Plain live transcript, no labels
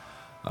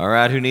All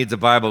right, who needs a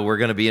Bible? We're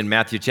going to be in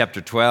Matthew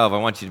chapter 12. I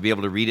want you to be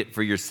able to read it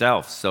for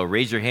yourself. So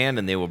raise your hand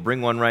and they will bring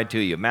one right to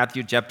you.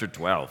 Matthew chapter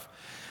 12.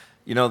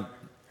 You know,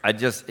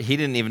 he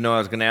didn't even know I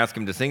was going to ask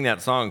him to sing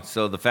that song.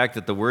 So the fact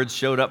that the words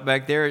showed up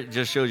back there, it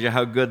just shows you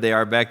how good they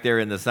are back there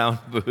in the sound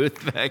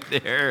booth back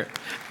there.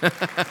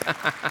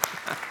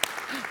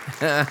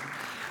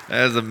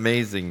 That's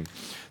amazing.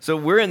 So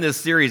we're in this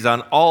series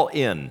on All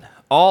in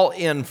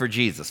for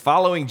Jesus,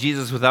 following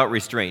Jesus without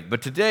restraint.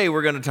 But today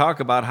we're going to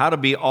talk about how to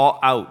be all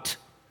out.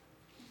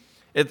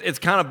 It's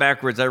kind of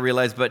backwards, I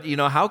realize, but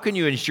how can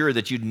you ensure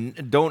that you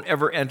don't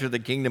ever enter the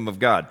kingdom of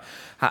God?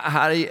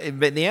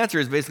 The answer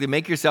is basically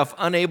make yourself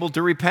unable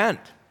to repent.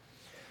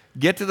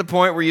 Get to the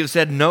point where you've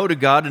said no to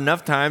God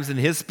enough times and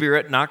His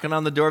Spirit knocking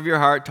on the door of your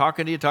heart,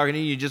 talking to you,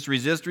 you just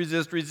resist,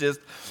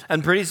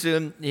 and pretty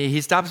soon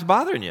He stops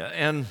bothering you.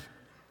 And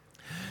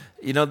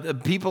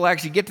people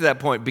actually get to that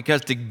point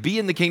because to be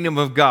in the kingdom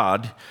of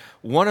God,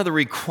 one of the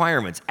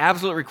requirements,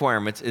 absolute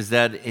requirements, is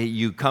that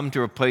you come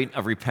to a point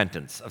of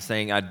repentance, of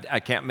saying,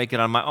 I can't make it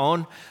on my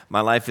own.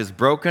 My life is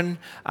broken.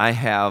 I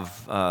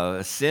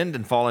have sinned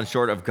and fallen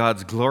short of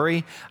God's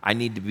glory. I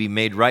need to be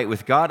made right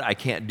with God. I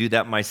can't do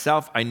that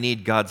myself. I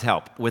need God's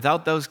help.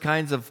 Without those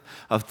kinds of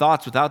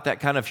thoughts, without that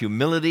kind of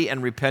humility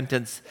and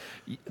repentance,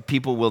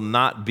 people will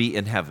not be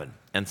in heaven.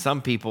 And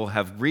some people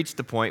have reached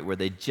the point where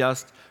they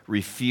just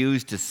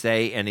refuse to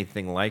say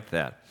anything like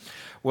that.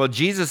 Well,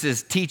 Jesus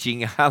is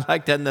teaching. I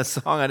like that in the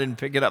song. I didn't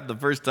pick it up the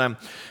first time.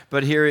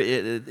 But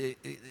here,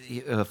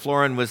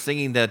 Florin was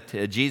singing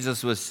that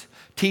Jesus was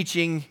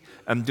teaching,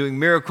 doing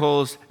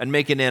miracles, and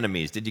making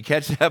enemies. Did you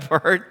catch that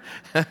part?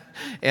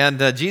 And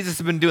Jesus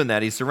has been doing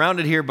that. He's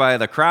surrounded here by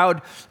the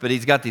crowd, but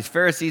he's got these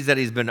Pharisees that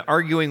he's been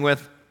arguing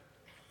with.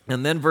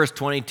 And then verse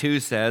 22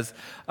 says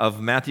of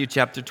Matthew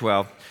chapter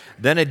 12,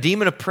 then a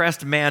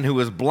demon-oppressed man who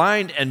was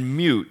blind and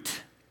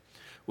mute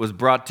was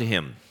brought to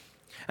him.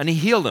 And he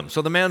healed him.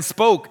 So the man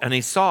spoke and he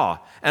saw.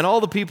 And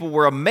all the people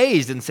were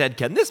amazed and said,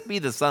 can this be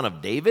the son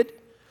of David?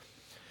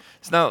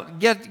 So now,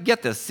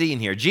 get this scene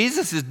here.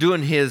 Jesus is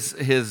doing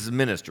his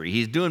ministry.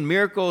 He's doing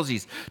miracles.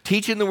 He's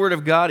teaching the word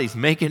of God. He's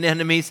making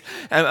enemies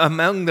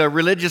among the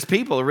religious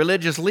people, the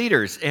religious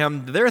leaders.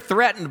 And they're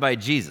threatened by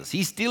Jesus.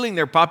 He's stealing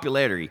their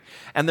popularity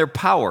and their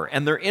power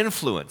and their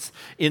influence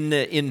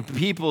in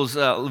people's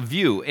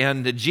view.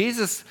 And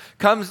Jesus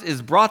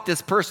is brought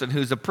this person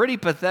who's a pretty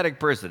pathetic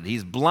person.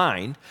 He's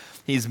blind.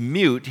 He's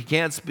mute. He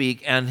can't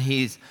speak. And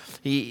he's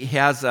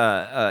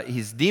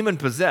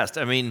demon-possessed.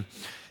 I mean,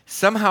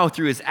 somehow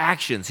through his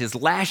actions, his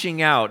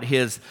lashing out,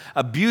 his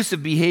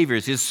abusive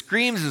behaviors, his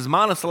screams, his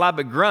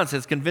monosyllabic grunts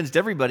has convinced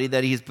everybody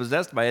that he's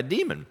possessed by a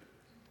demon.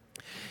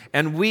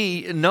 And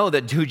we know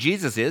that who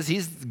Jesus is.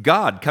 He's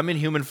God come in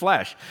human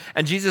flesh.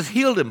 And Jesus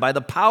healed him by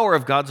the power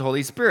of God's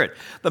Holy Spirit.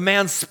 The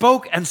man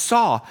spoke and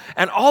saw,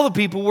 and all the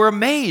people were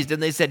amazed.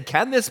 And they said,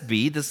 can this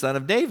be the son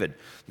of David?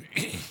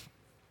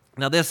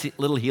 Now, this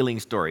little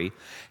healing story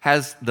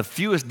has the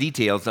fewest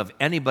details of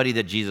anybody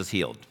that Jesus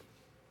healed.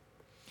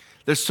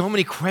 There's so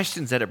many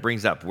questions that it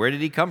brings up. Where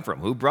did he come from?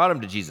 Who brought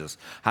him to Jesus?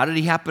 How did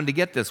he happen to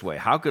get this way?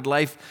 How could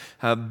life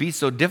be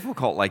so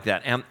difficult like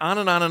that? And on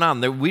and on and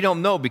on. We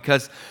don't know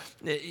because,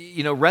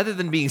 rather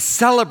than being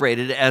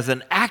celebrated as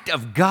an act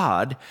of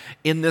God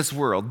in this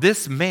world,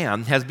 this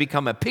man has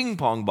become a ping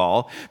pong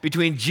ball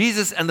between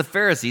Jesus and the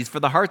Pharisees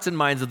for the hearts and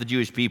minds of the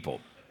Jewish people.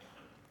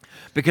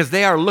 Because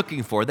they are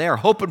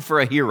hoping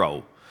for a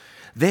hero.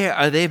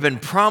 They've been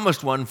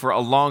promised one for a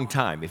long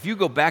time. If you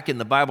go back in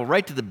the Bible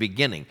right to the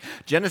beginning,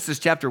 Genesis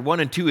chapter 1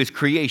 and 2 is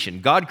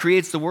creation. God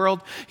creates the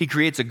world. He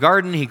creates a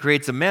garden. He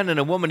creates a man and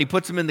a woman. He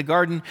puts them in the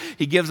garden.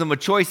 He gives them a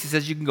choice. He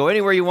says, you can go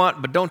anywhere you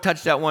want, but don't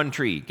touch that one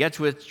tree. Guess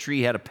which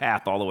tree had a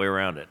path all the way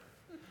around it?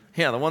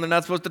 Yeah, the one they're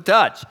not supposed to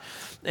touch.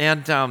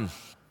 And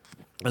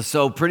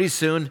so pretty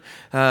soon,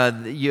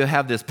 you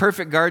have this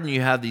perfect garden, you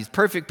have these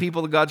perfect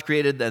people that God's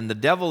created, and the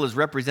devil is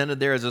represented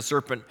there as a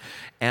serpent,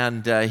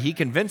 and he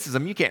convinces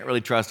them, you can't really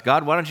trust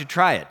God, why don't you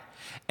try it?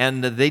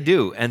 And they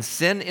do, and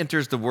sin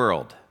enters the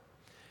world,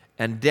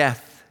 and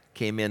death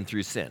came in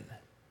through sin.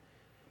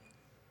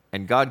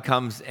 And God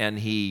comes and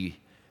he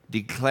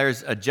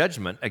declares a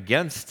judgment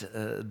against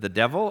the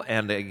devil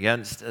and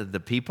against the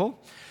people.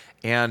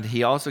 And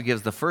he also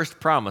gives the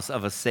first promise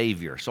of a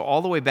Savior. So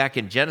all the way back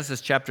in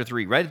Genesis chapter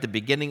 3, right at the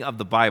beginning of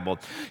the Bible,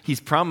 he's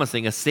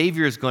promising a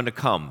Savior is going to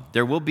come.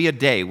 There will be a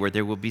day where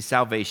there will be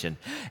salvation.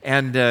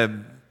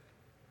 And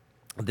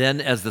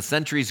then as the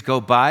centuries go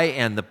by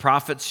and the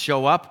prophets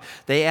show up,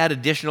 they add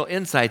additional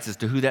insights as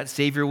to who that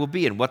Savior will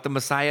be and what the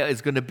Messiah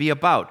is going to be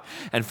about.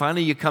 And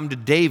finally you come to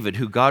David,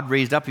 who God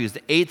raised up. He was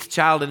the 8th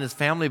child in his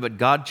family, but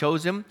God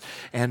chose him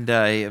and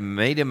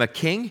made him a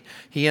king.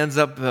 He ends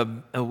up,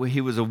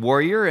 he was a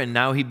warrior, and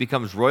now he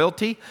becomes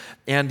royalty,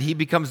 and he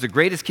becomes the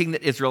greatest king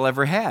that Israel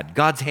ever had.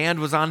 God's hand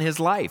was on his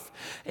life,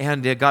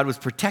 and God was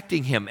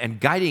protecting him and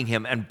guiding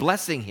him and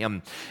blessing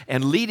him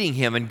and leading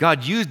him, and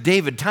God used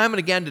David time and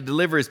again to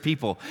deliver his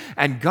people.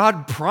 And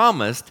God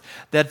promised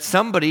that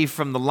somebody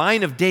from the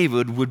line of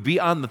David would be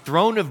on the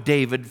throne of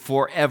David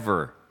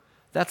forever.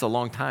 That's a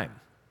long time.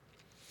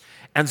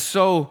 And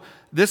so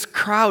this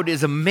crowd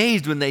is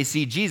amazed when they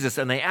see Jesus,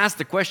 and they ask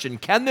the question,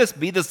 can this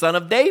be the son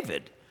of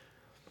David?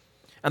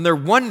 And they're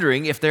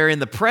wondering if they're in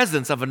the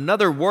presence of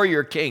another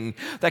warrior king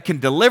that can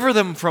deliver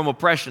them from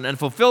oppression and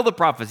fulfill the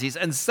prophecies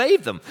and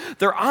save them.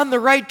 They're on the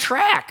right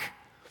track.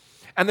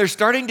 And they're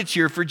starting to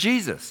cheer for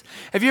Jesus.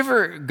 Have you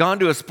ever gone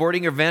to a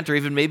sporting event or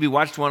even maybe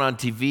watched one on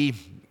TV?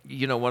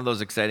 You know, one of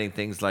those exciting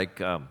things like,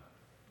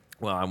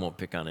 well, I won't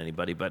pick on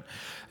anybody, but,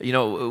 you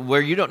know, where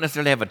you don't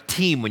necessarily have a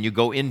team when you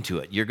go into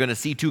it. You're going to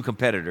see two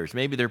competitors.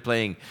 Maybe they're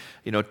playing,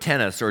 you know,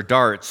 tennis or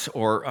darts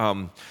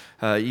or,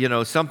 you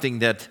know, something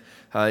that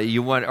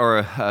you want,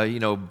 or, you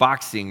know,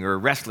 boxing or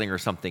wrestling or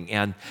something.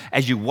 And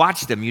as you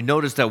watch them, you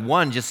notice that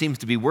one just seems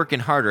to be working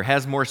harder,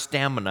 has more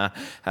stamina.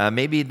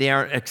 Maybe they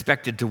aren't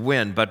expected to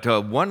win, but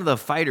one of the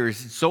fighters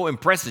so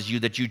impresses you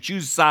that you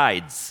choose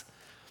sides.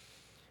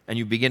 And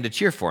you begin to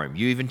cheer for him.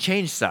 You even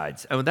change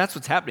sides. And that's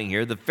what's happening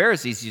here. The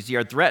Pharisees, you see,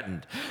 are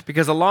threatened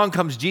because along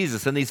comes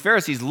Jesus. And these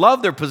Pharisees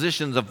love their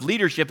positions of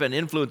leadership and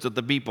influence with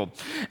the people.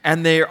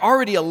 And they're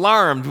already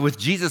alarmed with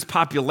Jesus'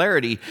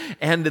 popularity.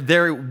 And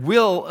they're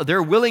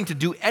willing to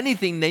do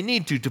anything they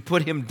need to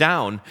put him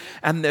down.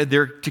 And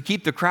they're to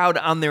keep the crowd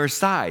on their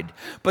side.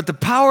 But the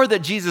power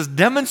that Jesus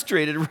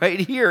demonstrated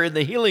right here in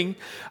the healing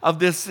of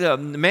this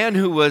man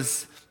who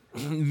was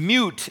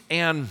mute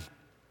and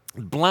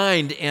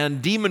blind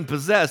and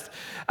demon-possessed.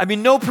 I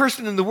mean, no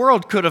person in the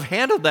world could have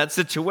handled that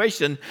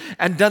situation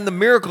and done the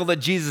miracle that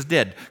Jesus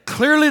did.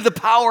 Clearly, the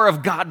power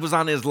of God was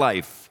on his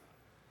life.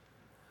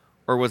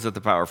 Or was it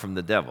the power from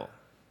the devil?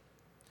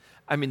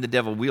 I mean, the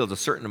devil wields a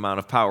certain amount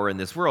of power in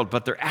this world,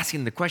 but they're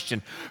asking the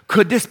question,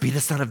 could this be the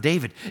son of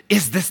David?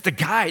 Is this the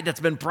guy that's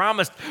been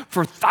promised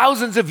for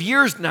thousands of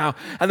years now?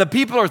 And the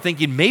people are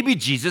thinking, maybe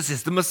Jesus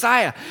is the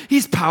Messiah.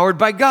 He's powered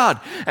by God.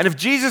 And if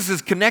Jesus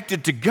is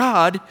connected to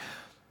God,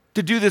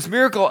 to do this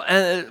miracle,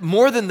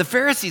 more than the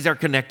Pharisees are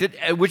connected,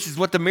 which is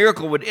what the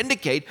miracle would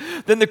indicate,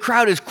 then the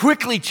crowd is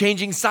quickly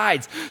changing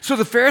sides. So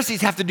the Pharisees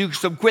have to do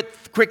some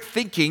quick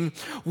thinking.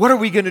 What are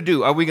we going to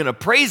do? Are we going to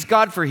praise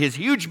God for his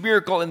huge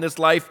miracle in this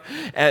life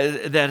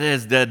that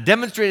has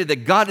demonstrated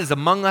that God is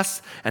among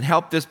us and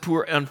helped this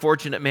poor,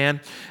 unfortunate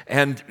man,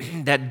 and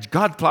that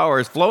God's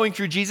power is flowing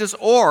through Jesus?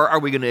 Or are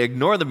we going to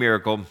ignore the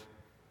miracle,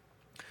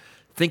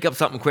 think up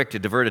something quick to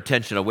divert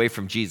attention away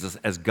from Jesus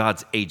as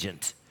God's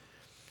agent?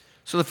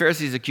 So the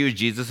Pharisees accused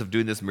Jesus of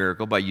doing this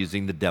miracle by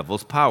using the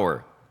devil's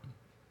power.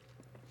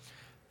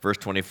 Verse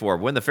 24,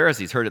 when the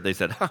Pharisees heard it, they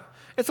said,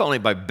 it's only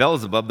by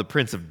Beelzebub, the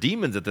prince of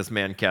demons, that this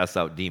man casts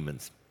out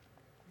demons.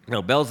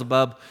 Now,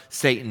 Beelzebub,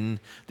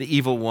 Satan, the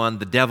evil one,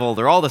 the devil,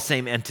 they're all the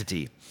same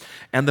entity.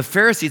 And the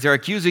Pharisees are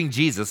accusing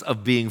Jesus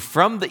of being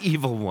from the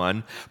evil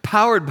one,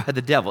 powered by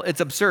the devil.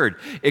 It's absurd.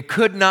 It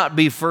could not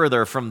be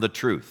further from the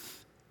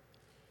truth.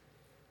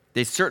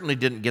 They certainly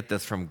didn't get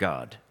this from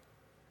God.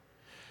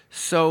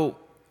 So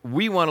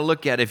we want to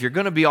look at, if you're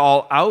going to be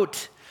all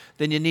out,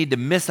 then you need to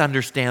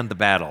misunderstand the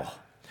battle.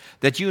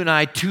 That you and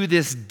I, to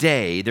this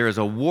day, there is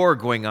a war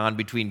going on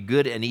between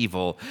good and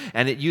evil,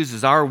 and it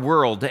uses our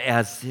world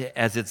as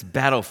its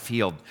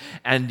battlefield.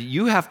 And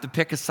you have to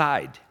pick a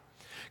side,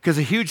 because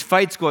a huge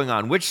fight's going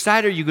on. Which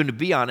side are you going to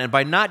be on? And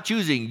by not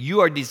choosing, you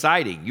are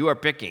deciding, you are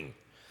picking.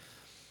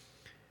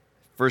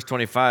 Verse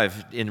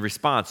 25, in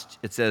response,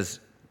 it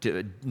says,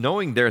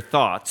 knowing their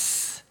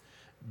thoughts,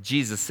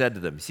 Jesus said to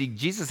them. See,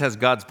 Jesus has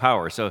God's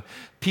power, so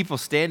people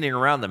standing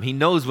around them, he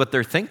knows what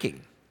they're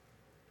thinking.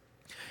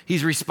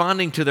 He's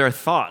responding to their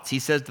thoughts. He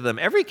says to them,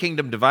 every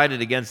kingdom divided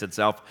against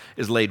itself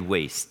is laid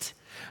waste.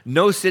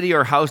 No city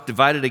or house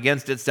divided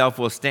against itself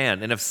will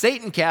stand. And if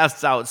Satan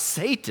casts out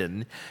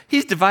Satan,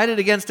 he's divided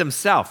against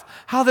himself.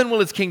 How then will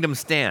his kingdom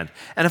stand?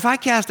 And if I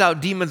cast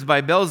out demons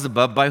by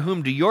Beelzebub, by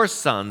whom do your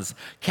sons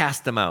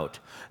cast them out?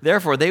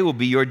 Therefore, they will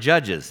be your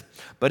judges.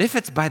 But if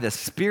it's by the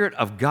Spirit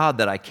of God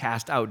that I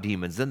cast out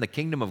demons, then the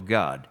kingdom of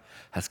God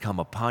has come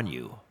upon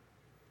you.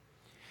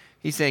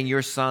 He's saying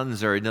your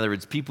sons, or in other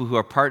words, people who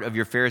are part of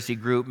your Pharisee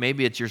group,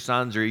 maybe it's your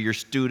sons or your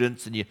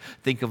students, and you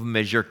think of them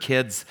as your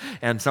kids,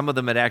 and some of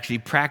them had actually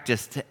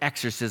practiced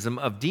exorcism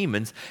of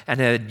demons and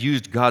had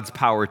used God's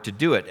power to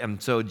do it.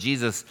 And so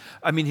Jesus,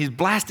 he's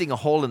blasting a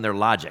hole in their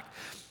logic.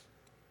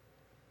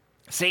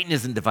 Satan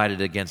isn't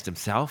divided against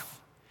himself.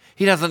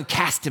 He doesn't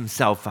cast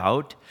himself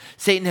out.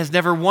 Satan has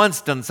never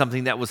once done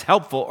something that was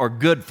helpful or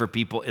good for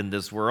people in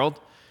this world.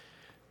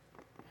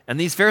 And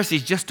these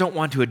Pharisees just don't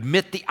want to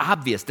admit the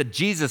obvious, that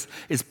Jesus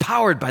is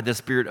powered by the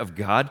Spirit of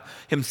God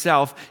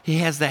himself. He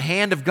has the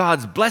hand of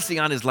God's blessing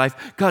on his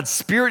life. God's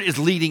Spirit is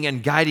leading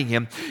and guiding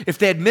him. If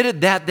they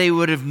admitted that, they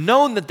would have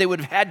known that they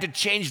would have had to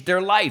change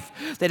their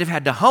life. They'd have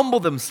had to humble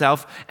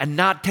themselves and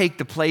not take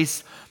the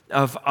place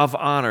of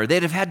honor.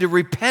 They'd have had to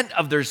repent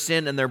of their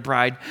sin and their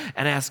pride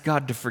and ask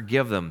God to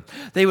forgive them.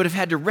 They would have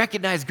had to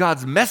recognize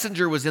God's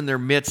messenger was in their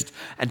midst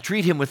and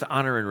treat him with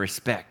honor and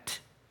respect.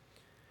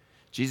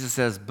 Jesus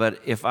says, but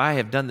if I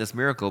have done this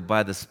miracle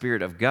by the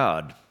Spirit of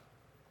God,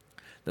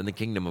 then the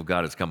kingdom of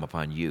God has come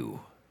upon you.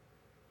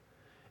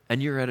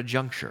 And you're at a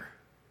juncture.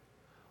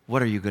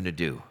 What are you going to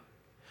do?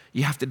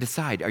 You have to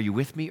decide, are you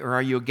with me or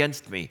are you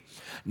against me?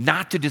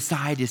 Not to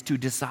decide is to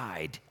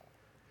decide.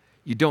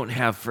 you don't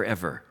have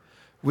forever.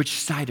 Which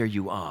side are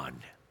you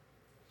on?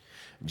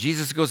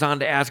 Jesus goes on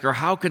to ask her,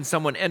 how can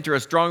someone enter a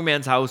strong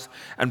man's house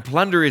and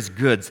plunder his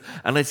goods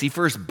unless he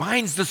first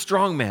binds the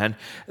strong man?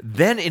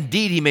 Then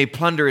indeed he may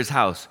plunder his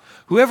house.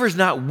 Whoever is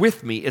not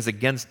with me is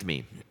against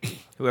me.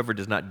 Whoever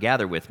does not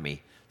gather with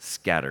me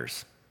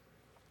scatters.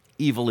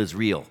 Evil is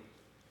real,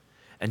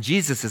 and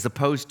Jesus is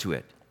opposed to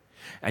it.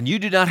 And you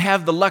do not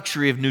have the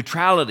luxury of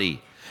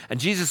neutrality. And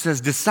Jesus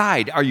says,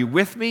 decide, are you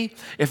with me?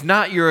 If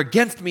not, you're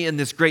against me in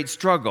this great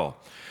struggle.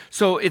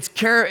 So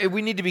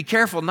we need to be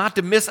careful not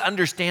to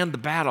misunderstand the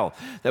battle,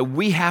 that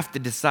we have to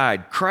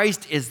decide.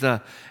 Christ is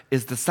the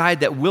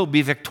side that will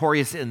be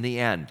victorious in the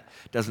end.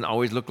 Doesn't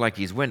always look like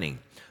he's winning,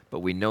 but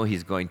we know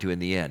he's going to in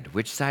the end.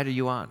 Which side are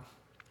you on?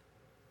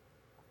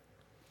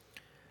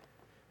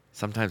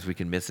 Sometimes we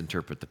can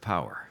misinterpret the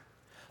power.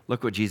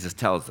 Look what Jesus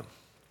tells them.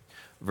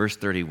 Verse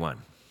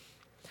 31.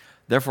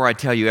 Therefore I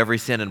tell you, every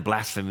sin and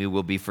blasphemy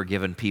will be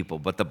forgiven people,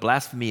 but the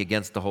blasphemy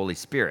against the Holy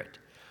Spirit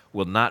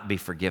will not be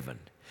forgiven.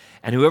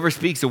 And whoever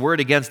speaks a word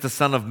against the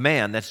Son of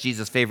Man, that's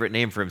Jesus' favorite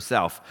name for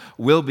himself,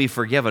 will be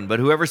forgiven. But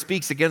whoever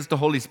speaks against the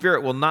Holy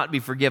Spirit will not be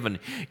forgiven,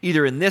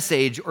 either in this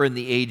age or in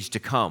the age to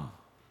come.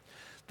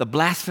 The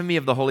blasphemy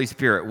of the Holy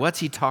Spirit, what's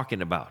he talking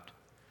about?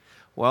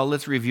 Well,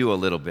 let's review a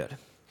little bit.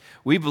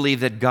 We believe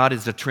that God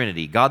is a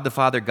Trinity, God the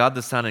Father, God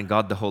the Son, and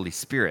God the Holy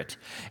Spirit.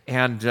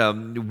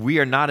 And we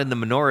are not in the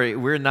minority,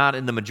 we're not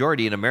in the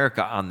majority in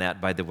America on that,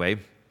 by the way,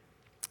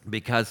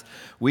 because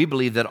we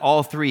believe that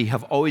all three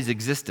have always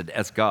existed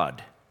as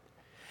God.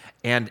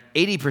 And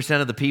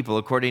 80% of the people,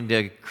 according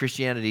to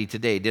Christianity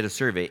Today, did a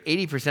survey.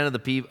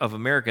 80% of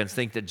Americans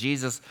think that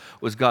Jesus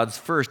was God's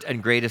first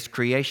and greatest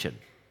creation,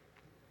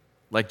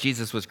 like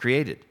Jesus was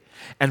created.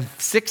 And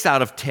 6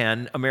 out of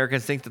 10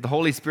 Americans think that the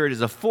Holy Spirit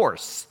is a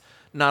force,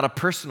 not a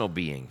personal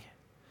being.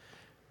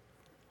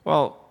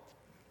 Well,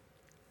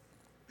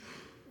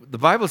 the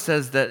Bible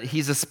says that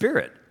he's a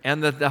spirit,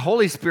 and that the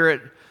Holy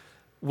Spirit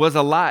was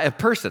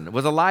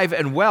alive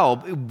and well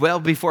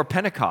before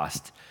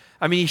Pentecost.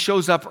 I mean, he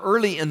shows up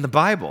early in the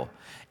Bible.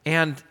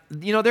 And,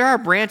 there are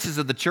branches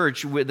of the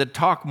church that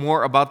talk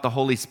more about the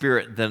Holy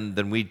Spirit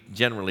than we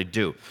generally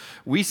do.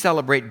 We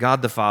celebrate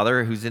God the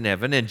Father, who's in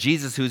heaven, and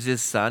Jesus, who's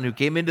his Son, who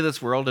came into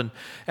this world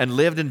and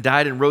lived and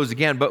died and rose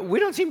again. But we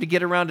don't seem to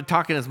get around to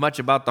talking as much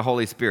about the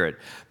Holy Spirit.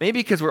 Maybe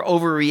because we're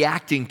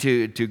overreacting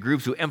to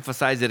groups who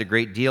emphasize it a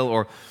great deal,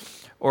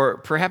 or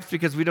perhaps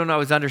because we don't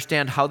always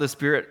understand how the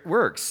Spirit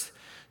works.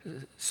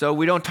 So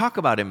we don't talk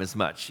about him as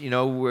much.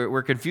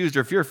 We're confused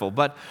or fearful.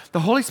 But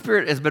the Holy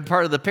Spirit has been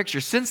part of the picture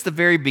since the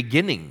very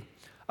beginning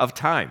of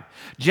time.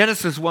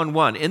 Genesis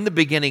 1:1, in the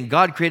beginning,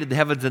 God created the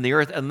heavens and the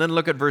earth. And then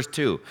look at verse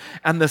 2.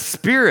 And the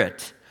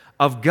Spirit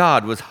of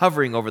God was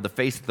hovering over the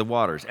face of the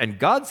waters. And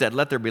God said,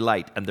 let there be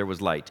light. And there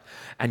was light.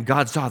 And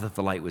God saw that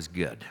the light was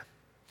good.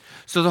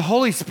 So the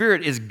Holy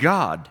Spirit is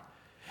God.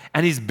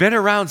 And he's been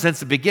around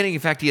since the beginning. In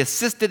fact, he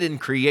assisted in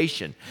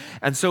creation.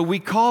 And so we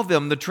call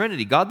them the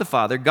Trinity, God the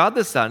Father, God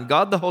the Son,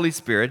 God the Holy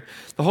Spirit.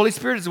 The Holy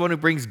Spirit is the one who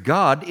brings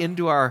God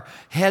into our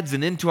heads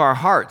and into our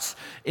hearts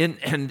and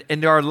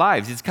into our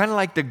lives. It's kind of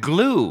like the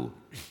glue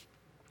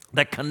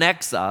that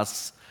connects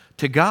us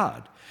to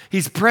God.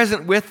 He's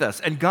present with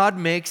us, and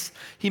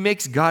he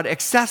makes God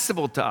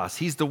accessible to us.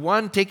 He's the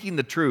one taking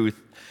the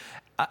truth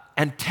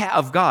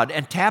of God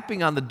and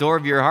tapping on the door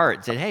of your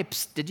heart, saying, hey,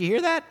 psst, did you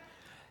hear that?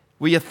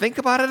 Will you think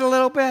about it a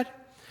little bit?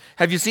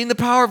 Have you seen the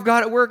power of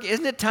God at work?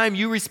 Isn't it time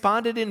you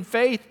responded in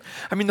faith?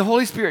 I mean, the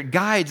Holy Spirit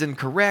guides and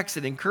corrects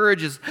and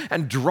encourages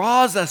and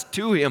draws us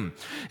to him.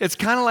 It's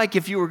kind of like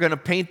if you were going to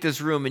paint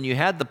this room and you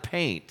had the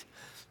paint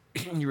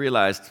and you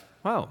realized,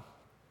 wow,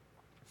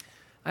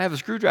 I have a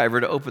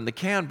screwdriver to open the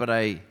can, but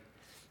I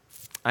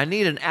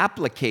need an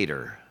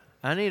applicator.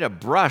 I need a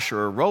brush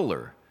or a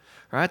roller,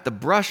 right? The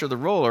brush or the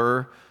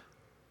roller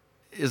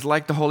is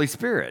like the Holy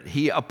Spirit.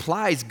 He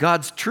applies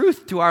God's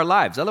truth to our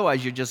lives.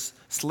 Otherwise, you're just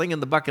slinging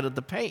the bucket of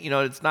the paint.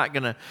 It's not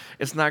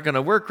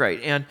gonna work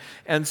right.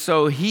 And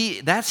so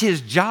that's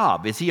his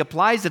job, is he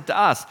applies it to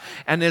us.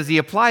 And as he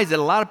applies it,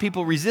 a lot of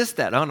people resist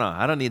that. Oh no,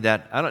 I don't need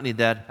that. I don't need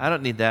that. I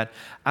don't need that.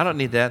 I don't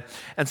need that.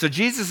 And so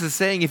Jesus is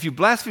saying, if you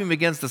blaspheme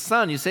against the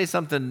Son, you say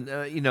something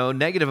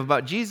negative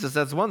about Jesus,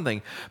 that's one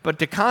thing. But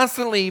to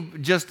constantly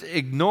just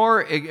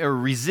ignore or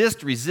resist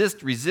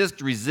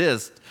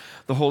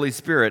the Holy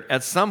Spirit,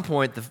 at some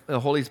point the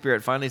Holy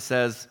Spirit finally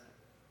says,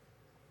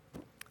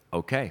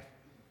 okay,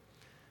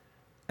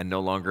 and no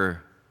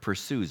longer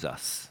pursues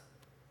us.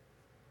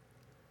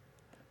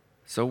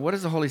 So what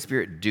does the Holy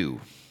Spirit do?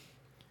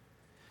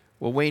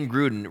 Well, Wayne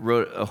Grudem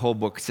wrote a whole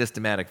book,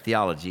 Systematic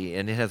Theology,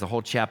 and it has a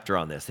whole chapter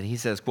on this. And he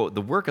says, quote,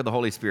 the work of the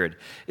Holy Spirit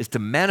is to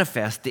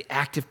manifest the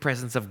active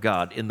presence of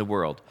God in the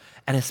world,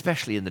 and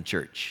especially in the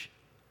church.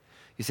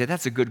 You say,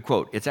 that's a good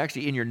quote. It's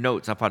actually in your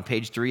notes up on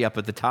page 3, up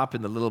at the top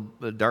in the little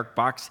dark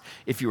box,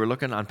 if you were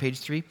looking on page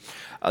 3.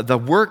 The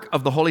work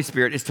of the Holy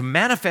Spirit is to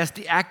manifest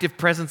the active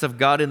presence of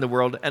God in the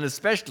world, and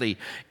especially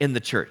in the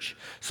church.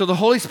 So the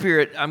Holy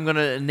Spirit, I'm going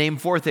to name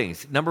 4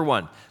 things. Number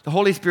 1, the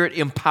Holy Spirit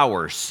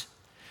empowers.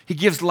 He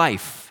gives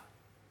life.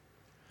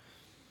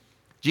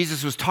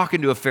 Jesus was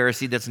talking to a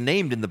Pharisee that's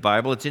named in the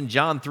Bible. It's in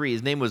John 3.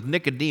 His name was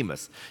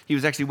Nicodemus. He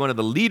was actually one of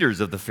the leaders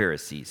of the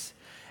Pharisees.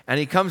 And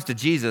he comes to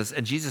Jesus,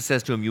 and Jesus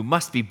says to him, "You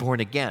must be born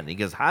again." He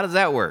goes, "How does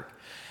that work?"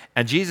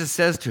 And Jesus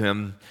says to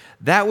him,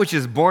 "That which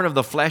is born of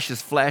the flesh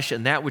is flesh,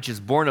 and that which is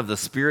born of the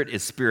Spirit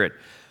is spirit.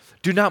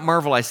 Do not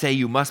marvel, I say,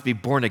 you must be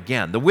born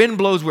again. The wind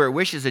blows where it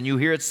wishes, and you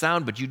hear its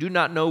sound, but you do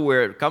not know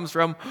where it comes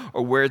from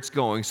or where it's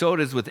going. So it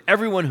is with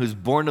everyone who's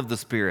born of the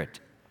Spirit."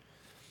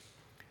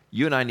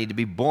 You and I need to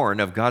be born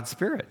of God's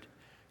Spirit.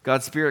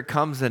 God's Spirit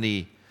comes and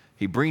He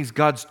brings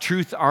God's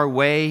truth our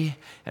way,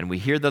 and we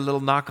hear the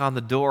little knock on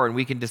the door, and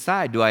we can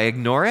decide, do I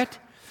ignore it?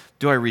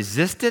 Do I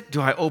resist it?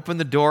 Do I open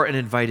the door and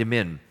invite Him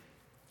in?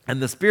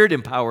 And the Spirit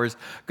empowers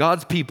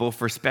God's people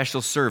for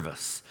special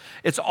service.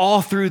 It's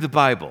all through the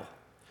Bible.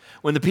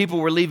 When the people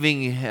were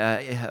leaving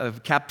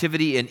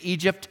captivity in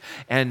Egypt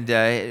and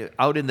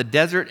out in the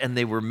desert, and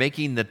they were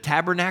making the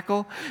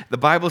tabernacle, the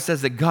Bible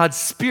says that God's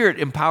Spirit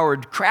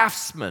empowered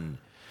craftsmen,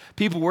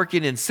 people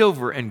working in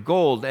silver and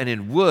gold and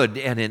in wood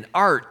and in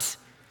art.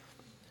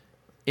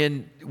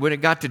 When it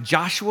got to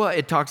Joshua,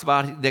 it talks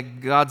about that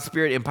God's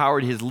Spirit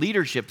empowered his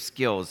leadership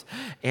skills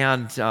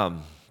and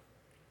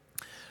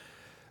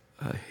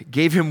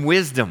gave him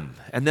wisdom.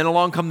 And then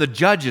along come the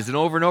judges, and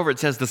over it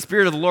says the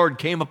Spirit of the Lord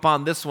came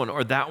upon this one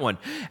or that one.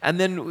 And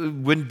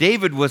then when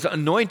David was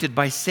anointed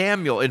by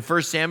Samuel, in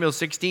 1 Samuel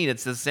 16, it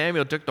says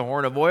Samuel took the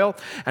horn of oil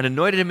and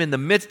anointed him in the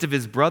midst of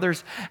his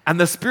brothers, and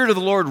the Spirit of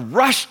the Lord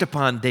rushed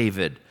upon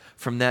David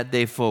from that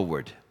day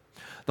forward.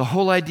 The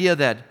whole idea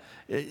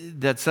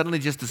that suddenly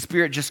just the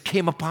Spirit just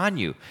came upon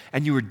you,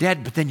 and you were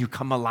dead, but then you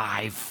come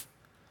alive.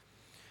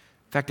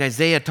 In fact,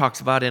 Isaiah talks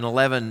about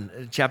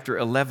in chapter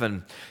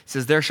 11, it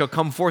says, "There shall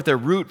come forth a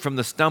root from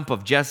the stump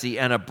of Jesse,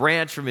 and a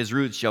branch from his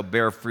roots shall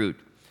bear fruit.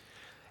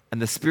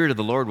 And the Spirit of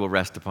the Lord will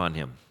rest upon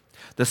him.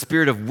 The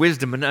Spirit of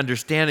wisdom and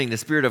understanding, the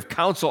Spirit of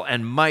counsel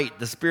and might,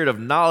 the Spirit of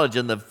knowledge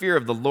and the fear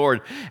of the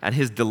Lord, and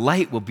his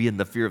delight will be in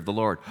the fear of the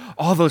Lord."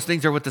 All those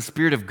things are what the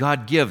Spirit of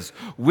God gives: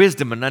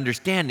 wisdom and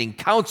understanding,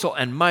 counsel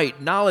and might,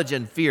 knowledge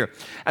and fear.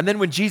 And then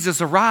when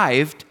Jesus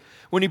arrived,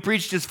 when he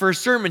preached his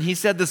first sermon, he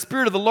said, "The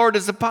Spirit of the Lord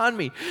is upon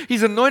me.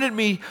 He's anointed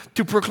me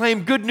to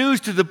proclaim good news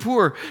to the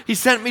poor. He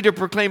sent me to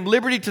proclaim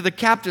liberty to the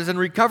captives and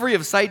recovery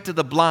of sight to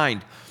the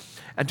blind,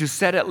 and to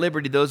set at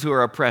liberty those who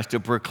are oppressed, to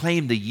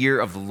proclaim the year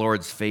of the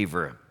Lord's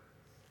favor."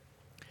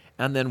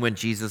 And then when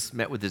Jesus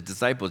met with his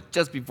disciples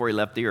just before he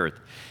left the earth,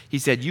 he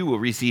said, "You will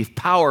receive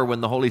power when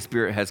the Holy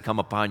Spirit has come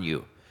upon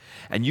you,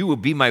 and you will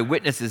be my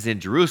witnesses in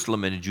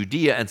Jerusalem and in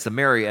Judea and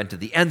Samaria and to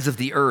the ends of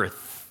the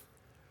earth."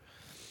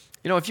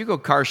 You know, if you go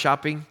car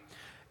shopping,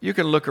 you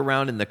can look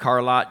around in the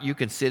car lot, you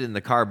can sit in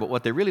the car, but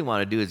what they really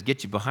want to do is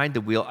get you behind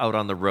the wheel out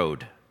on the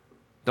road,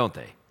 don't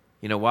they?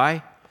 You know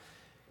why?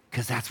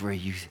 Because that's where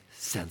you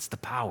sense the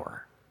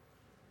power.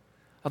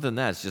 Other than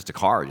that, it's just a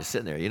car just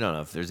sitting there. You don't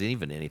know if there's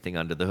even anything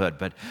under the hood.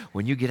 But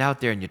when you get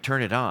out there and you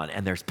turn it on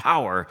and there's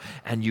power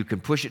and you can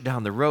push it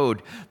down the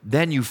road,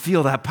 then you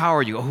feel that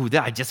power. You go, "Oh,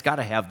 I just got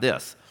to have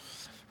this."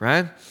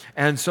 Right?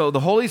 And so the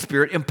Holy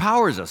Spirit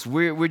empowers us.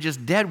 We're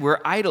just dead. We're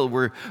idle.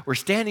 We're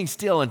standing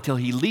still until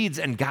he leads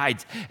and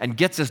guides and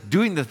gets us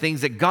doing the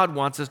things that God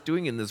wants us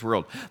doing in this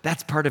world.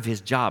 That's part of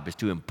his job, is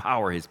to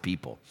empower his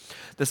people.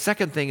 The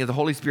second thing is the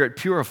Holy Spirit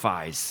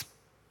purifies.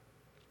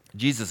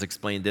 Jesus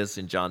explained this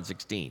in John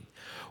 16.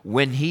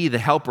 "When he, the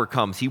helper,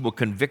 comes, he will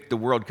convict the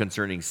world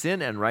concerning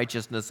sin and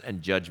righteousness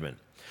and judgment.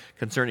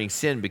 Concerning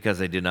sin, because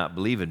they did not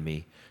believe in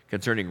me.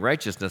 Concerning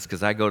righteousness,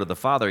 because I go to the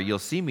Father, you'll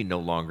see me no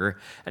longer.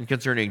 And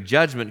concerning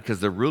judgment, because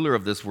the ruler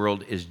of this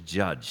world is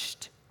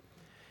judged."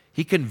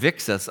 He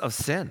convicts us of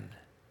sin.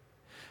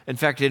 In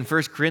fact, in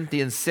 1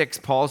 Corinthians 6,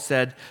 Paul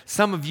said,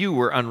 "Some of you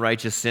were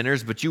unrighteous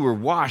sinners, but you were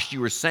washed,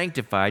 you were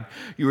sanctified,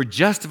 you were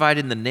justified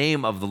in the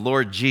name of the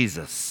Lord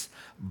Jesus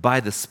by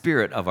the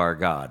Spirit of our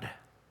God."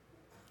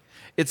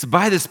 It's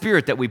by the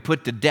Spirit that we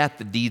put to death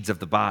the deeds of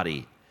the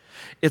body.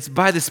 It's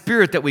by the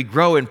Spirit that we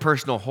grow in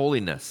personal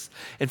holiness.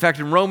 In fact,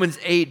 in Romans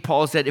 8,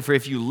 Paul said,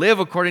 if you live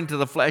according to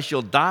the flesh,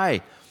 you'll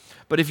die.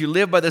 But if you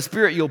live by the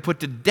Spirit, you'll put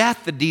to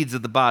death the deeds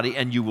of the body,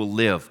 and you will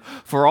live.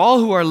 For all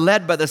who are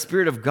led by the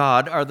Spirit of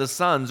God are the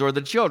sons or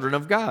the children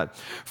of God.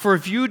 For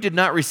if you did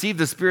not receive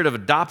the Spirit of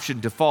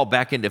adoption to fall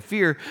back into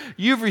fear,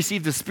 you've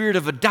received the Spirit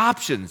of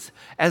adoptions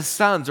as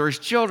sons or as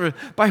children,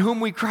 by whom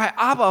we cry,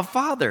 "Abba,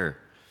 Father."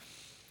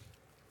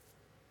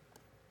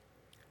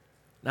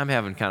 I'm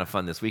having kind of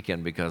fun this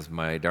weekend because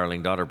my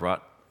darling daughter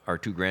brought our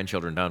 2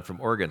 grandchildren down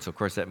from Oregon. So, of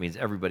course, that means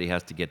everybody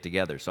has to get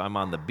together. So I'm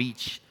on the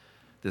beach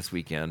this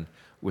weekend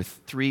with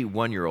 3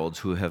 one-year-olds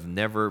who have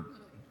never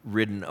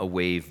ridden a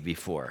wave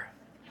before.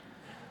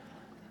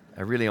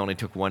 I really only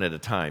took one at a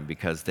time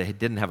because they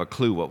didn't have a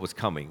clue what was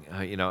coming,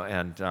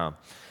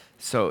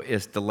 so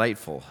it's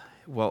delightful.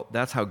 Well,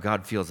 that's how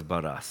God feels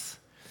about us.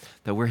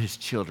 that we're his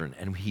children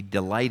and he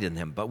delight in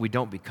him, but we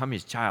don't become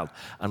his child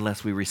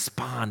unless we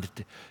respond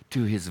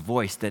to his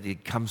voice, that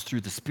it comes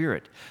through the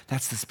Spirit.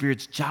 That's the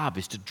Spirit's job,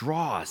 is to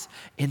draw us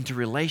into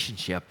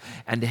relationship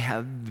and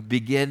to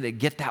begin to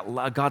get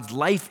that God's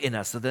life in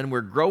us, so then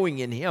we're growing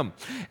in him.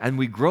 And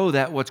we grow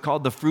that what's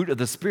called the fruit of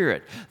the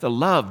Spirit, the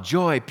love,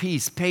 joy,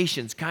 peace,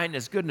 patience,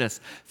 kindness, goodness,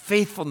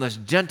 faithfulness,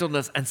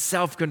 gentleness, and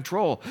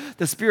self-control.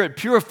 The Spirit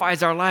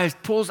purifies our lives,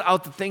 pulls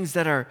out the things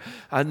that are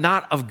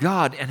not of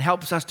God, and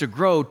helps us to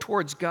grow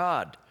towards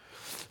God.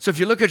 So if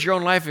you look at your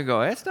own life and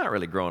go, it's not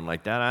really growing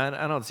like that,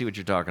 I don't see what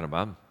you're talking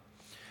about.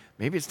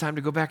 Maybe it's time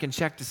to go back and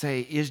check to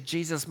say, is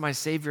Jesus my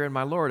Savior and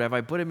my Lord? Have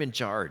I put him in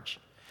charge?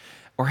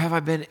 Or have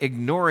I been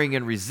ignoring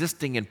and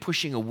resisting and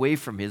pushing away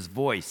from his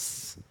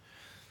voice?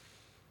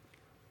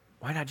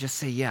 Why not just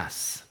say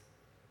yes?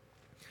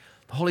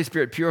 The Holy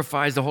Spirit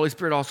purifies. The Holy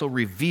Spirit also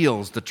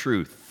reveals the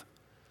truth.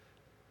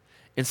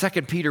 In 2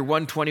 Peter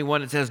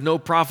 1:21, it says, no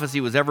prophecy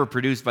was ever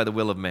produced by the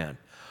will of man.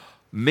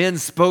 Men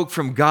spoke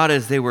from God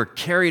as they were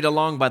carried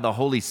along by the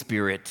Holy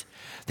Spirit.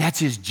 That's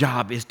his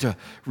job, is to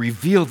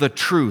reveal the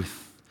truth.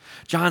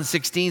 John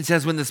 16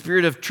 says, when the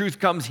Spirit of truth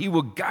comes, he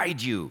will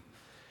guide you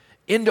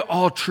into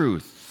all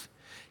truth.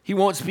 He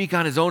won't speak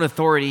on his own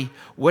authority.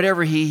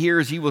 Whatever he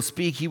hears, he will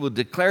speak. He will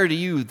declare to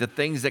you the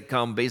things that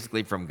come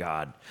basically from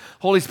God.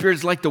 Holy Spirit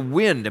is like the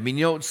wind. I mean,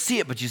 you don't see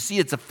it, but you see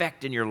its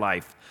effect in your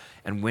life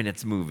and when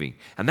it's moving.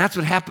 And that's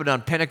what happened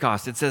on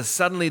Pentecost. It says,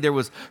 suddenly there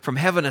was from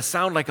heaven a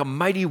sound like a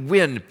mighty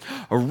wind,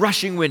 a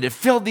rushing wind. It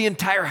filled the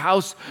entire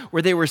house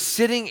where they were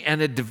sitting,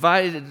 and it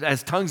divided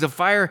as tongues of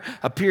fire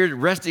appeared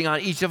resting on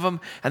each of them.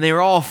 And they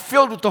were all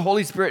filled with the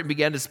Holy Spirit and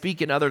began to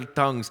speak in other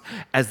tongues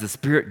as the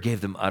Spirit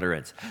gave them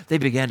utterance. They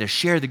began to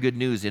share the good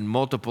news in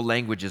multiple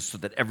languages so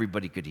that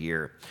everybody could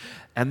hear.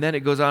 And then it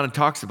goes on and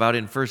talks about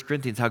in 1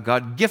 Corinthians how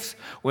God gifts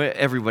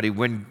everybody.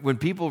 When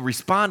people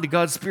respond to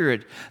God's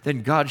Spirit,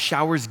 then God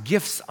showers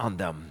gifts on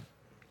them.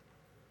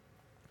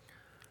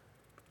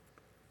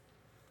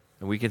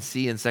 And we can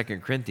see in 2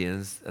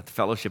 Corinthians that the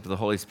fellowship of the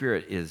Holy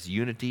Spirit is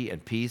unity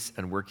and peace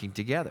and working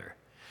together.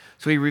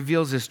 So he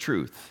reveals his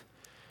truth.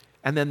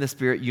 And then the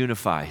Spirit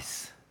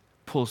unifies,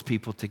 pulls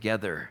people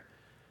together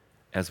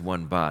as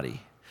one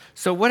body.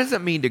 So what does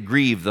it mean to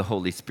grieve the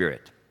Holy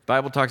Spirit? The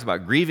Bible talks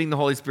about grieving the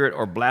Holy Spirit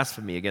or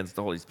blasphemy against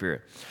the Holy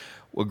Spirit.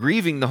 Well,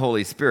 grieving the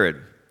Holy Spirit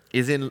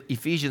is in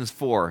Ephesians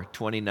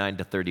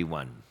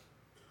 4:29-31.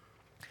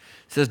 It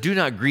says, do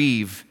not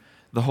grieve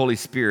the Holy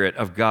Spirit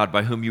of God,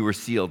 by whom you were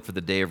sealed for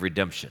the day of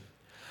redemption.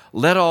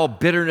 Let all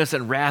bitterness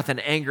and wrath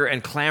and anger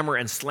and clamor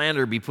and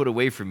slander be put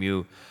away from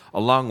you,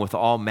 along with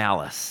all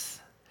malice.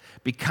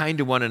 Be kind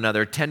to one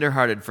another,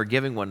 tenderhearted,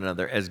 forgiving one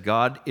another, as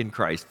God in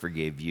Christ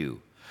forgave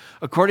you.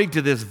 According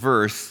to this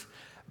verse,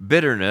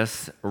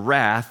 bitterness,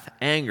 wrath,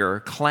 anger,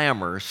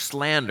 clamor,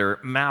 slander,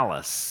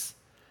 malice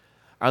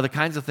are the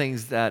kinds of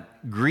things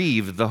that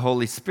grieve the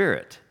Holy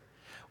Spirit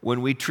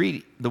when we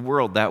treat the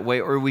world that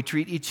way, or we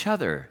treat each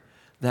other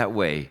that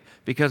way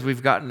because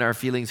we've gotten our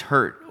feelings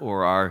hurt,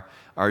 or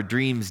our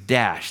dreams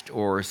dashed,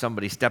 or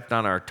somebody stepped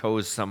on our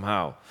toes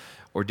somehow,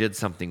 or did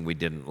something we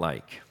didn't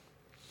like.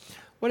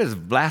 What is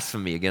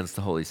blasphemy against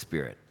the Holy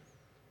Spirit?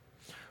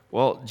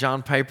 Well,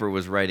 John Piper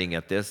was writing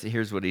at this.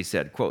 Here's what he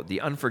said, quote,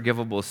 the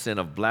unforgivable sin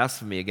of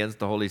blasphemy against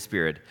the Holy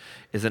Spirit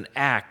is an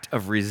act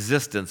of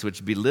resistance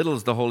which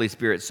belittles the Holy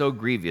Spirit so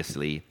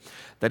grievously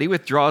that he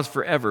withdraws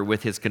forever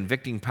with his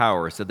convicting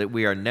power, so that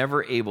we are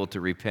never able to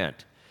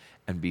repent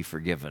and be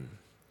forgiven.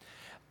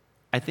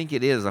 I think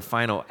it is a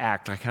final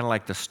act, kind of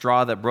like the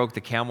straw that broke the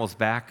camel's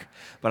back.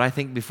 But I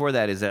think before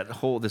that is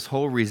this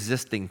whole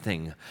resisting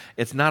thing.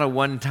 It's not a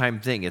one-time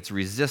thing. It's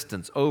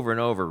resistance over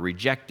and over,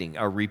 rejecting,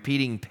 a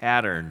repeating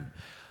pattern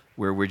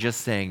where we're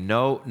just saying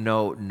no,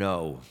 no,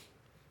 no.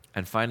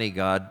 And finally,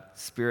 God's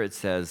Spirit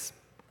says,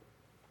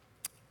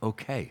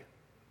 okay,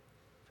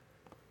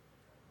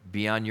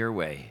 be on your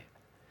way.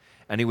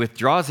 And he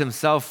withdraws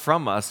himself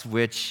from us,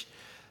 which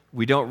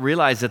we don't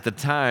realize at the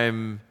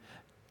time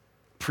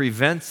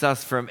prevents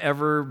us from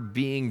ever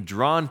being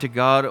drawn to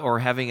God or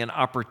having an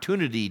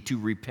opportunity to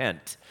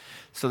repent,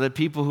 so that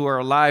people who are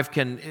alive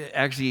can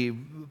actually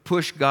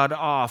push God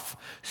off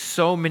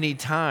so many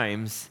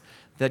times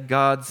that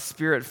God's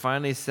Spirit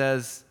finally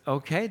says,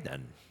 okay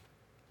then.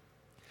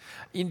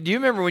 Do you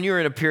remember when you were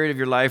in a period of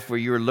your life where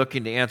you were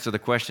looking to answer the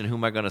question, who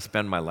am I going to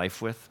spend my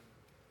life with?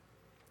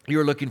 You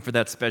were looking for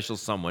that special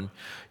someone.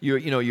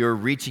 You're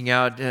reaching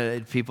out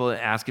to people,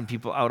 asking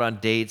people out on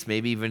dates,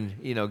 maybe even,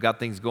 got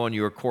things going,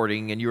 you were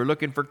courting, and you were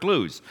looking for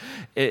clues.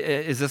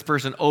 Is this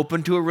person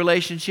open to a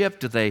relationship?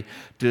 Do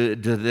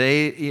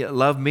they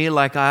love me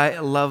like I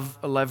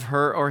love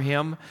her or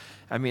him?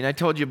 I mean, I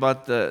told you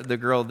about the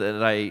girl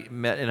that I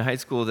met in high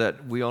school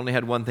that we only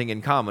had one thing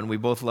in common. We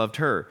both loved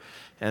her.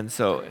 And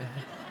so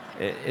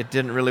it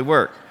didn't really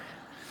work.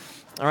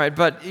 All right,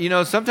 but,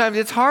 sometimes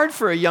it's hard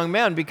for a young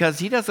man because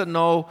he doesn't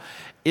know,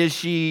 is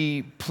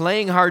she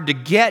playing hard to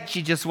get?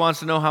 She just wants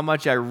to know how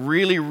much I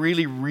really,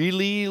 really,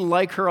 really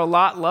like her a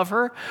lot, love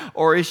her?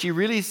 Or is she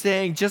really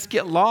saying, just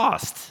get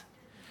lost?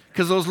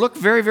 because those look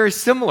very, very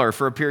similar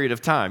for a period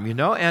of time,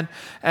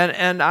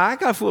 And I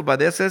got fooled by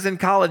this. I was in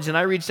college, and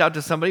I reached out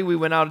to somebody. We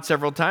went out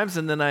several times,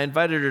 and then I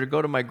invited her to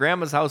go to my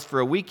grandma's house for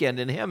a weekend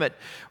in Hemet.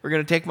 We're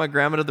going to take my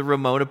grandma to the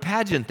Ramona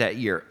pageant that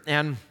year.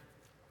 And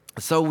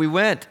so we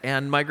went,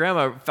 and my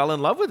grandma fell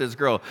in love with this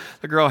girl.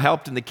 The girl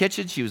helped in the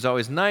kitchen. She was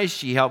always nice.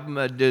 She helped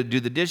do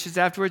the dishes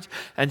afterwards.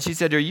 And she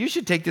said to her, you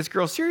should take this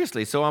girl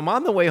seriously. So I'm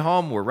on the way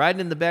home. We're riding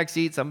in the back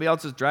seat. Somebody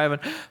else is driving.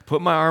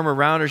 Put my arm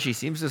around her. She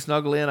seems to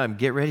snuggle in. I'm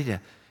getting ready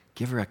to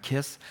give her a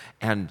kiss.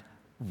 And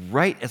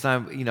right as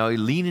I'm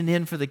leaning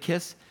in for the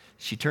kiss,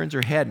 she turns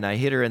her head, and I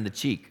hit her in the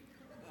cheek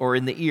or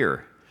in the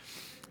ear.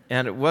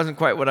 And it wasn't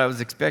quite what I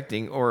was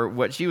expecting or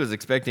what she was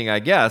expecting, I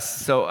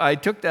guess. So I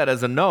took that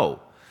as a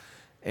no.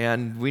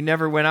 And we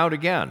never went out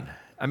again.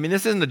 I mean,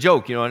 this isn't a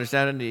joke,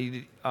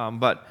 understand?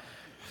 But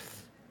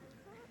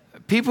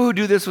people who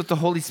do this with the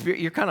Holy Spirit,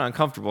 you're kind of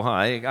uncomfortable, huh?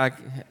 I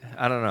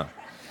don't know.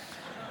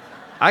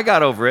 I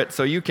got over it,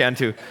 so you can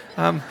too.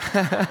 But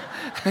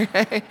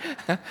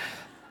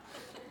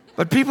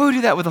people who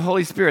do that with the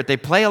Holy Spirit, they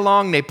play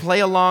along,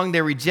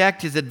 they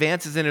reject his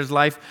advances in his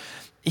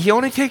life. He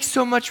only takes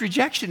so much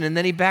rejection, and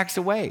then he backs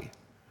away.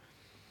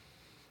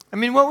 I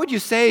mean, what would you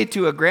say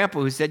to a grandpa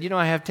who said,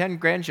 I have 10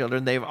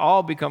 grandchildren, they've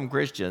all become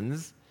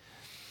Christians,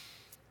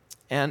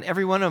 and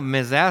every one of them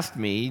has asked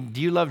me, do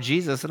you love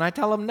Jesus? And I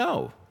tell them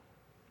no.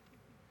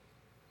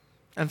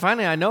 And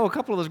finally, I know a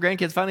couple of those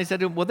grandkids finally said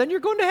to him, well, then you're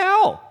going to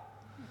hell.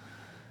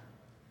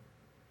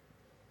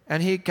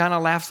 And he kind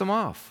of laughs them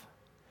off.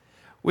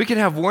 We can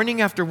have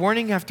warning after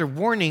warning after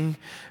warning,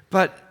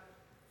 but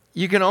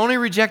you can only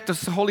reject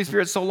the Holy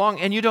Spirit so long,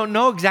 and you don't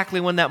know exactly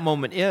when that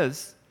moment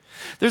is.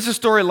 There's a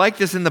story like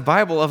this in the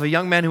Bible of a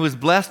young man who was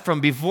blessed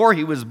from before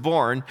he was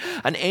born.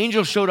 An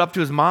angel showed up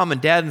to his mom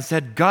and dad and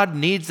said, God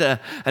needs an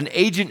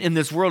agent in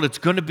this world. It's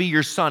going to be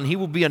your son. He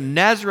will be a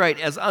Nazarite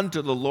as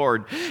unto the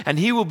Lord, and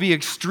he will be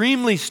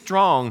extremely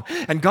strong,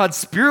 and God's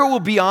Spirit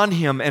will be on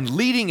him and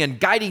leading and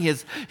guiding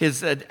his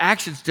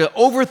actions to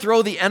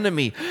overthrow the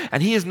enemy.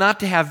 And he is not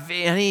to have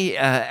any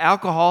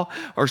alcohol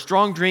or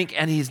strong drink,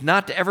 and he's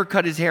not to ever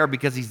cut his hair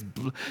because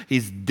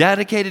he's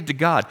dedicated to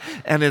God.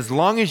 And as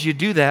long as you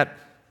do that,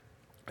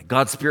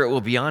 God's Spirit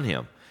will be on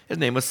him. His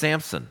name was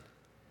Samson.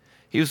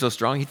 He was so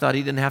strong he thought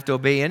he didn't have to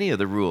obey any of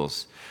the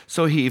rules.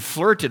 So he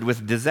flirted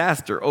with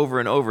disaster over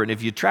and over. And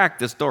if you track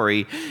the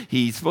story,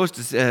 he's supposed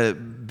to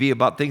be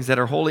about things that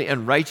are holy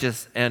and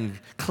righteous and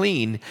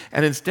clean.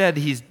 And instead,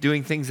 he's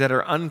doing things that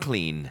are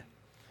unclean,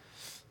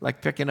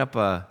 like picking up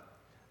a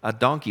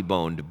donkey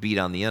bone to beat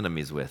on the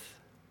enemies with,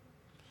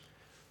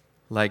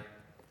 like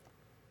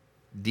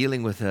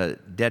dealing with a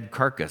dead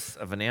carcass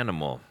of an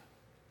animal,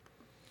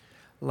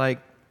 like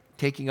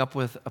taking up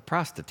with a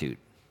prostitute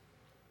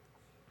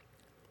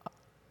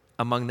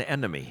among the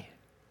enemy.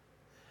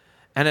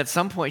 And at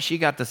some point, she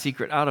got the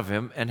secret out of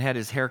him and had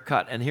his hair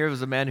cut. And here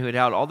was a man who had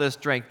all this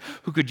strength,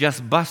 who could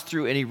just bust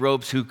through any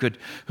ropes, who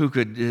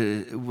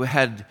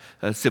had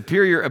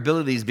superior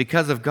abilities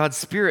because of God's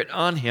Spirit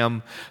on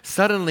him.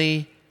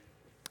 Suddenly,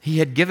 he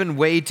had given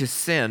way to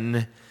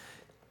sin.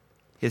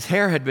 His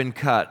hair had been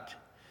cut.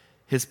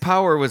 His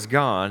power was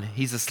gone.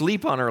 He's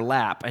asleep on her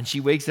lap, and she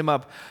wakes him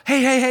up.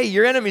 Hey,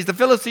 your enemies, the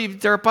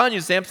Philistines, are upon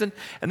you, Samson.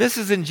 And this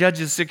is in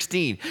Judges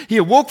 16. He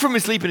awoke from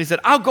his sleep, and he said,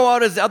 I'll go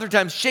out as the other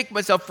times, shake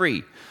myself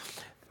free.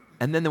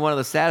 And then one of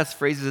the saddest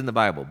phrases in the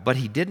Bible, but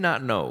he did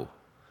not know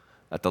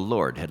that the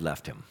Lord had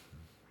left him.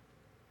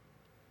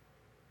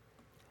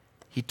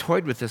 He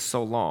toyed with this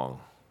so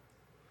long.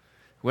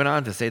 Went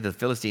on to say that the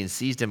Philistines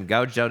seized him,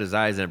 gouged out his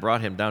eyes, and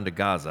brought him down to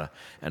Gaza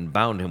and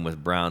bound him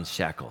with bronze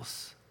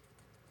shackles.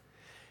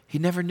 He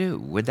never knew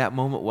when that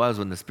moment was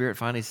when the Spirit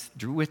finally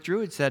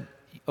withdrew and said,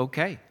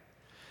 okay.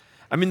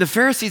 I mean, the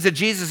Pharisees that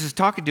Jesus is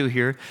talking to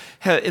here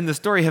in the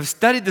story have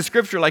studied the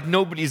Scripture like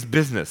nobody's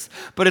business,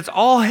 but it's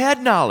all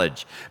head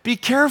knowledge. Be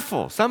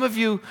careful. Some of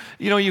you,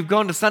 you've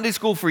gone to Sunday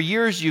school for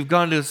years, you've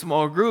gone to a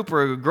small group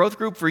or a growth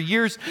group for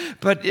years,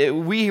 but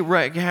we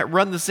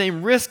run the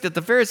same risk that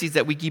the Pharisees,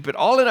 that we keep it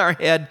all in our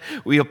head,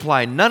 we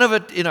apply none of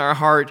it in our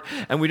heart,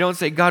 and we don't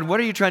say, God, what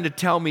are you trying to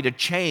tell me to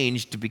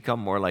change to become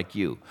more like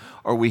you?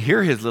 Or we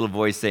hear his little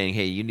voice saying,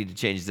 hey, you need to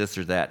change this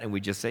or that, and we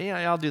just say,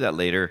 yeah, I'll do that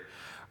later,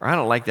 or I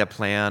don't like that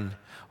plan,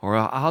 or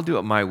I'll do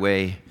it my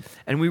way,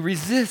 and we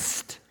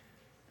resist.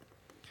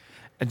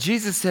 And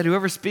Jesus said,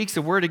 whoever speaks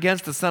a word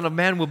against the Son of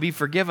Man will be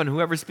forgiven.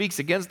 Whoever speaks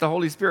against the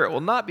Holy Spirit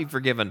will not be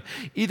forgiven,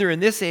 either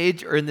in this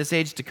age or in this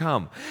age to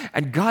come.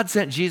 And God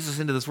sent Jesus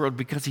into this world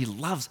because he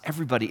loves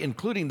everybody,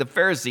 including the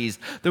Pharisees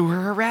that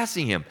were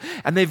harassing him.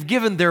 And they've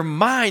given their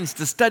minds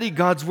to study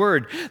God's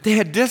word. They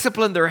had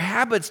disciplined their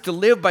habits to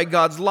live by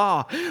God's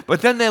law.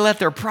 But then they let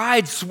their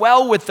pride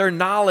swell with their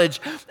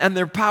knowledge and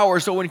their power.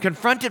 So when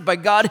confronted by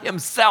God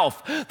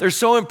himself, they're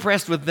so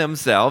impressed with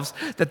themselves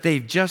that they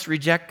just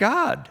reject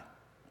God.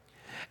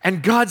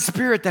 And God's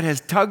Spirit that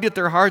has tugged at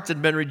their hearts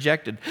and been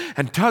rejected,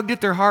 and tugged at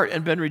their heart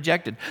and been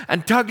rejected,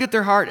 and tugged at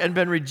their heart and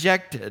been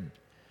rejected,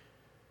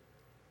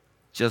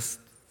 just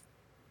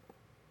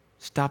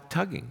stop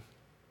tugging.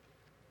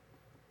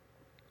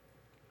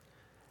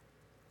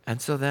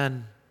 And so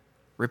then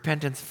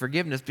repentance and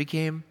forgiveness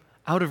became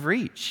out of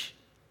reach.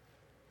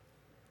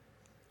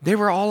 They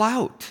were all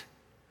out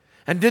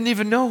and didn't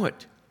even know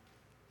it.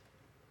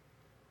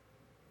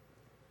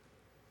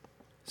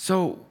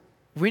 So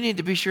we need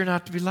to be sure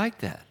not to be like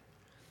that.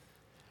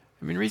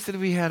 I mean, recently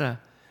we had a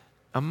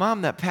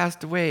mom that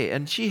passed away,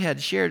 and she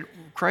had shared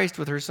Christ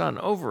with her son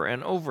over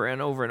and over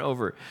and over and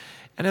over.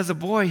 And as a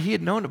boy, he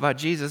had known about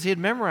Jesus. He had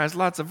memorized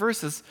lots of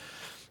verses,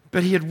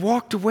 but he had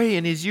walked away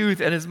in his youth,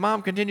 and his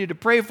mom continued to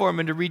pray for him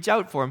and to reach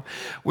out for him.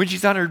 When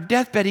she's on her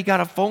deathbed, he got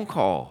a phone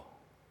call.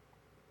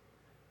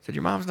 Said,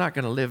 "Your mom's not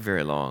going to live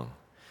very long."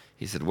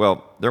 He said,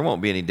 "Well, there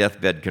won't be any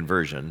deathbed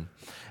conversion,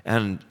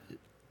 and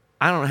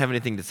I don't have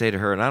anything to say to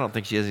her, and I don't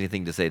think she has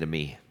anything to say to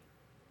me."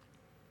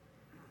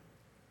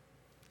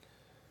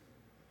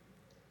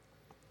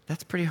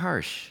 That's pretty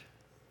harsh.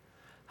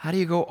 How do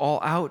you go all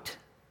out?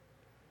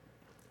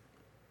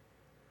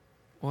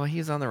 Well,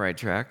 he's on the right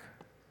track.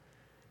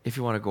 If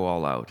you want to go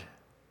all out,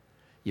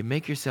 you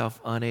make yourself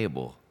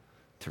unable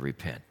to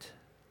repent.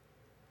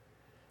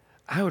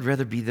 I would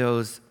rather be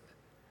those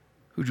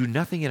who do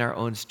nothing in our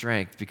own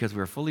strength because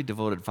we're fully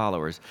devoted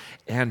followers,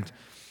 and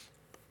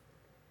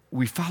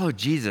we follow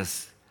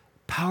Jesus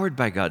powered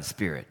by God's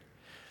Spirit.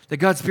 That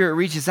God's Spirit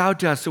reaches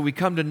out to us so we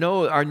come to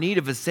know our need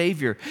of a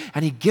Savior,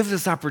 and He gives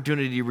us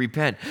opportunity to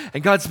repent.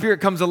 And God's Spirit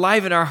comes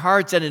alive in our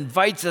hearts and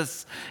invites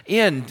us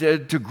in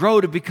to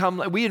grow to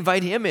become, we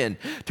invite Him in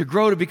to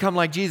grow to become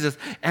like Jesus.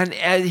 And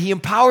He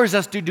empowers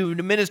us to do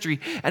the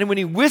ministry. And when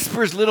He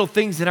whispers little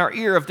things in our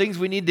ear of things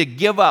we need to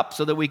give up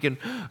so that we can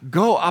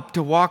go up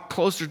to walk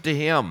closer to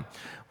Him,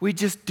 we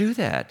just do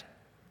that.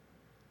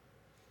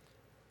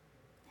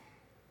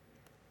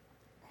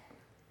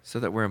 So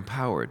that we're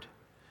empowered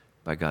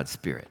by God's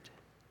Spirit.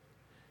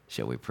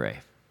 Shall we pray?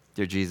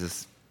 Dear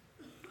Jesus,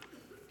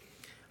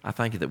 I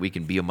thank you that we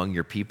can be among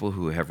your people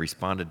who have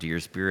responded to your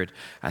Spirit.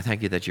 I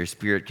thank you that your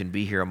Spirit can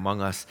be here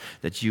among us,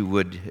 that you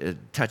would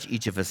touch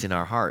each of us in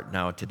our heart.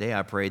 Now, today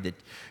I pray that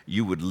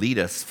you would lead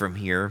us from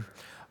here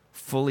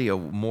fully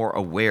more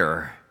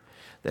aware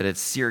that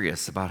it's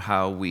serious about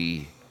how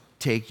we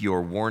take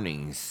your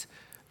warnings,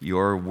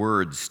 your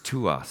words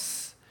to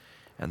us,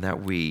 and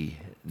that we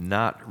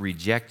not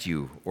reject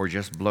you or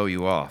just blow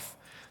you off,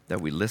 that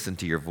we listen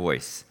to your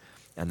voice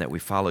and that we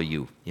follow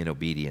you in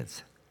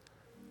obedience.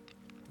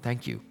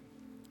 Thank you.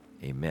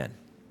 Amen.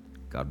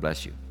 God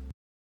bless you.